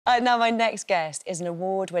Now, my next guest is an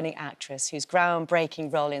award-winning actress whose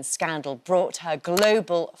groundbreaking role in Scandal brought her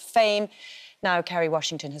global fame. Now, Kerry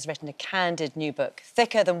Washington has written a candid new book,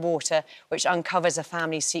 Thicker Than Water, which uncovers a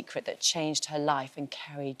family secret that changed her life. And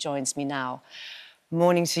Kerry joins me now.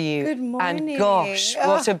 Morning to you. Good morning. And gosh,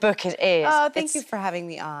 what a book it is. Oh, thank you for having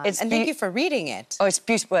me on. And thank you for reading it. Oh, it's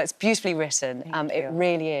beautiful. It's beautifully written. It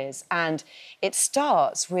really is. And it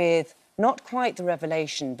starts with not quite the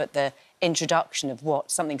revelation, but the introduction of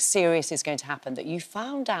what something serious is going to happen that you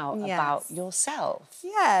found out about yourself.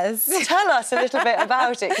 Yes. Tell us a little bit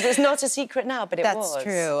about it, because it's not a secret now, but it was. That's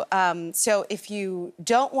true. So if you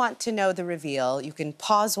don't want to know the reveal, you can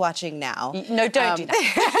pause watching now. No, don't do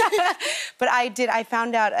that. But I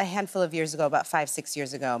found out a handful of years ago, about 5, 6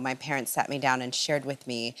 years ago, my parents sat me down and shared with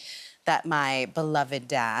me that my beloved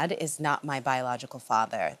dad is not my biological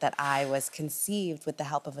father, that I was conceived with the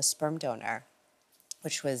help of a sperm donor,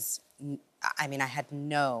 which was, I mean, I had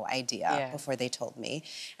no idea before they told me.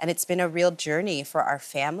 And it's been a real journey for our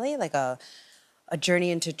family, like a journey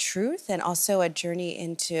into truth, and also a journey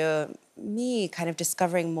into me kind of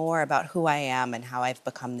discovering more about who I am and how I've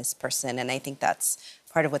become this person. And I think that's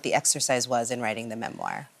part of what the exercise was in writing the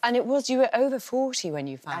memoir. And it was, you were over 40 when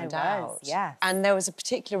you found out. Yes. And there was a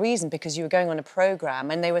particular reason, because you were going on a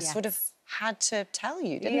programme and they were sort of had to tell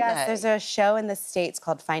you, didn't they? Yes, there's a show in the States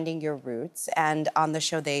called Finding Your Roots, and on the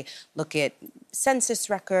show they look at census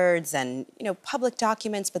records and, you know, public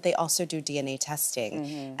documents, but they also do DNA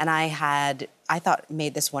testing. And I thought,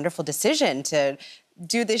 made this wonderful decision to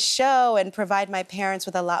do this show and provide my parents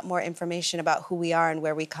with a lot more information about who we are and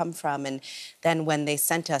where we come from. And then when they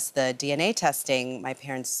sent us the DNA testing, my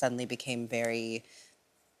parents suddenly became very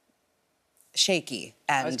shaky,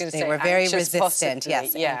 and they were very resistant. Possibly.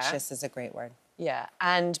 Yes, anxious is a great word. Yeah,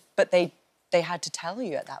 but they had to tell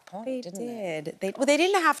you at that point, didn't they? Well, they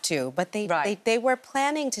didn't have to, but they were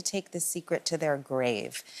planning to take this secret to their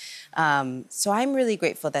grave. So I'm really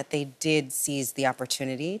grateful that they did seize the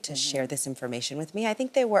opportunity to share this information with me. I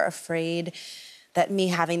think they were afraid that me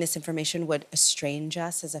having this information would estrange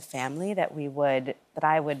us as a family, that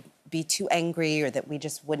I would be too angry, or that we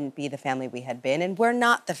just wouldn't be the family we had been. And we're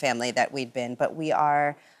not the family that we'd been, but we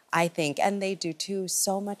are, I think, and they do too,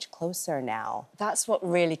 so much closer now. That's what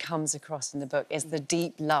really comes across in the book, is the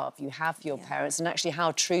deep love you have for your parents, and actually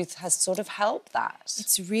how truth has sort of helped that.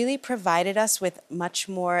 It's really provided us with much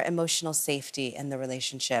more emotional safety in the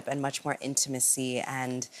relationship and much more intimacy,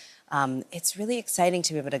 and it's really exciting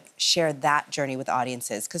to be able to share that journey with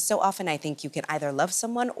audiences, because so often I think you can either love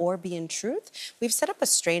someone or be in truth. We've set up a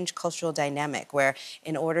strange cultural dynamic where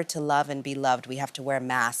in order to love and be loved, we have to wear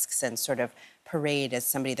masks and sort of parade as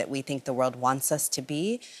somebody that we think the world wants us to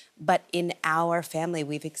be. But in our family,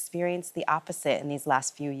 we've experienced the opposite in these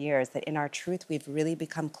last few years, that in our truth, we've really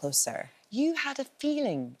become closer. You had a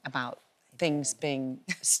feeling about things being,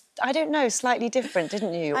 I don't know, slightly different,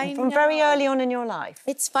 didn't you? From very early on in your life.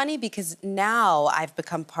 It's funny because now I've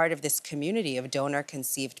become part of this community of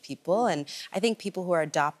donor-conceived people, and I think people who are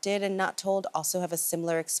adopted and not told also have a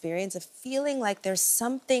similar experience of feeling like there's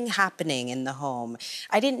something happening in the home.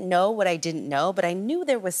 I didn't know what I didn't know, but I knew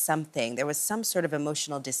there was something. There was some sort of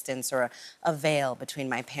emotional distance or a veil between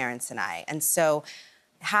my parents and I. And so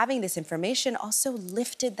having this information also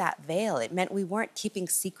lifted that veil. It meant we weren't keeping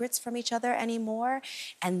secrets from each other anymore,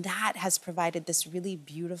 and that has provided this really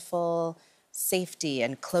beautiful safety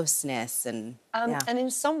and closeness. And and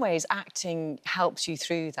in some ways, acting helps you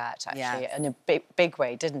through that, actually, in a big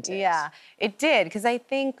way, didn't it? Yeah, it did, because I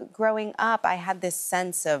think growing up, I had this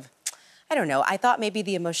sense of, I don't know, I thought maybe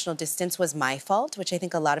the emotional distance was my fault, which I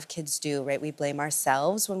think a lot of kids do, right? We blame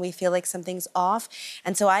ourselves when we feel like something's off.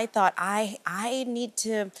 And so I thought I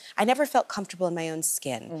never felt comfortable in my own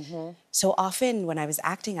skin. So often when I was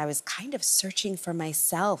acting, I was kind of searching for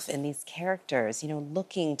myself in these characters, you know,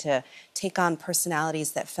 looking to take on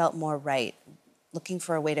personalities that felt more right, looking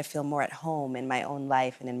for a way to feel more at home in my own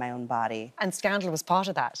life and in my own body. And Scandal was part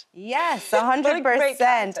of that. Yes,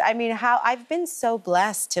 100%. I mean, I've been so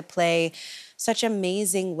blessed to play such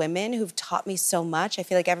amazing women who've taught me so much. I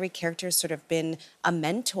feel like every character has sort of been a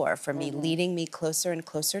mentor for me, leading me closer and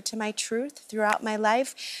closer to my truth throughout my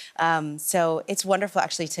life. So it's wonderful,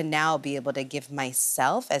 actually, to now be able to give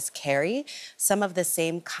myself, as Kerry, some of the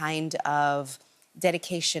same kind of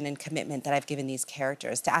dedication and commitment that I've given these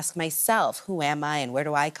characters, to ask myself, who am I and where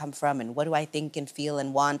do I come from and what do I think and feel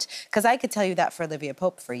and want? Because I could tell you that for Olivia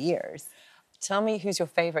Pope for years. Tell me, who's your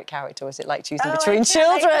favourite character? Was it like choosing between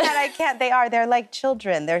children? I can't. They're like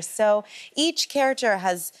children. They're so, each character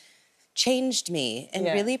has changed me in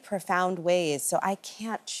really profound ways. So I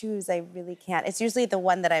can't choose. I really can't. It's usually the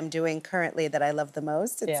one that I'm doing currently that I love the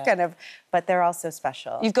most. It's kind of, but they're all so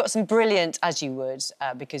special. You've got some brilliant, as you would,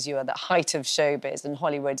 because you are the height of showbiz and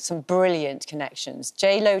Hollywood, some brilliant connections.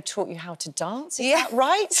 J-Lo taught you how to dance, is that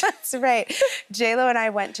right? That's right. J-Lo and I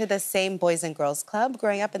went to the same Boys and Girls Club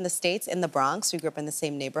growing up in the States, in the Bronx. We grew up in the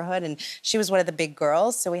same neighborhood, and she was one of the big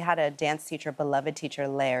girls. So we had a dance teacher, beloved teacher,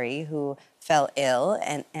 Larry, who fell ill,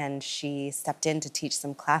 and she stepped in to teach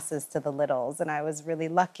some classes to the littles, and I was really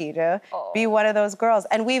lucky to be one of those girls.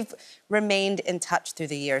 And we've remained in touch through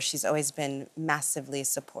the years. She's always been massively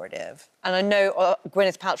supportive. And I know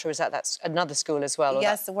Gwyneth Paltrow was at another school as well.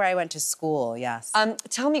 Yes, where I went to school, yes.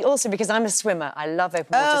 Tell me also, because I'm a swimmer, I love open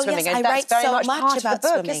water swimming, yes, and that's very much part of the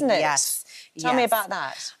book, swimming. isn't it? Yes. Tell me about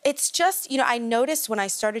that. It's just, you know, I noticed when I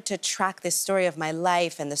started to track this story of my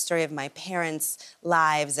life and the story of my parents'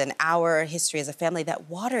 lives and our history as a family, that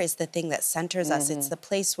water is the thing that centers us. It's the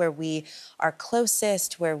place where we are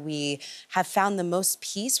closest, where we have found the most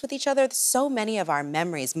peace with each other. So many of our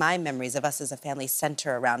memories, my memories of us as a family,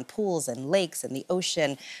 center around pools and lakes and the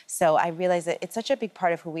ocean. So I realized that it's such a big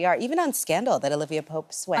part of who we are. Even on Scandal, that Olivia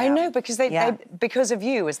Pope swam. I know, because they because of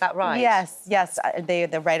you, is that right? Yes, yes.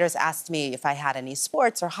 The writers asked me if I had any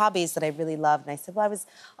sports or hobbies that I really loved. And I said, well, I was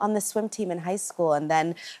on the swim team in high school. And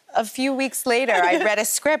then a few weeks later, I read a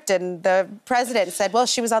script and the president said, well,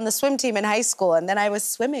 she was on the swim team in high school. And then I was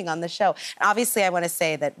swimming on the show. And obviously, I want to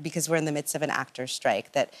say that because we're in the midst of an actor's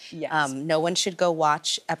strike, that no one should go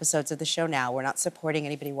watch episodes of the show now. We're not supporting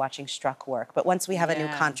anybody watching struck work. But once we have a new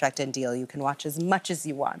contract and deal, you can watch as much as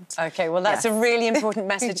you want. OK, well, that's a really important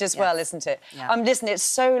message as well, isn't it? Listen, it's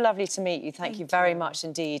so lovely to meet you. Thank you very much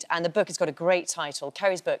indeed. And the book has got a great title.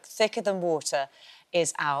 Kerry's book, Thicker Than Water,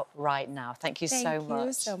 is out right now. Thank you so much. Thank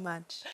you so much.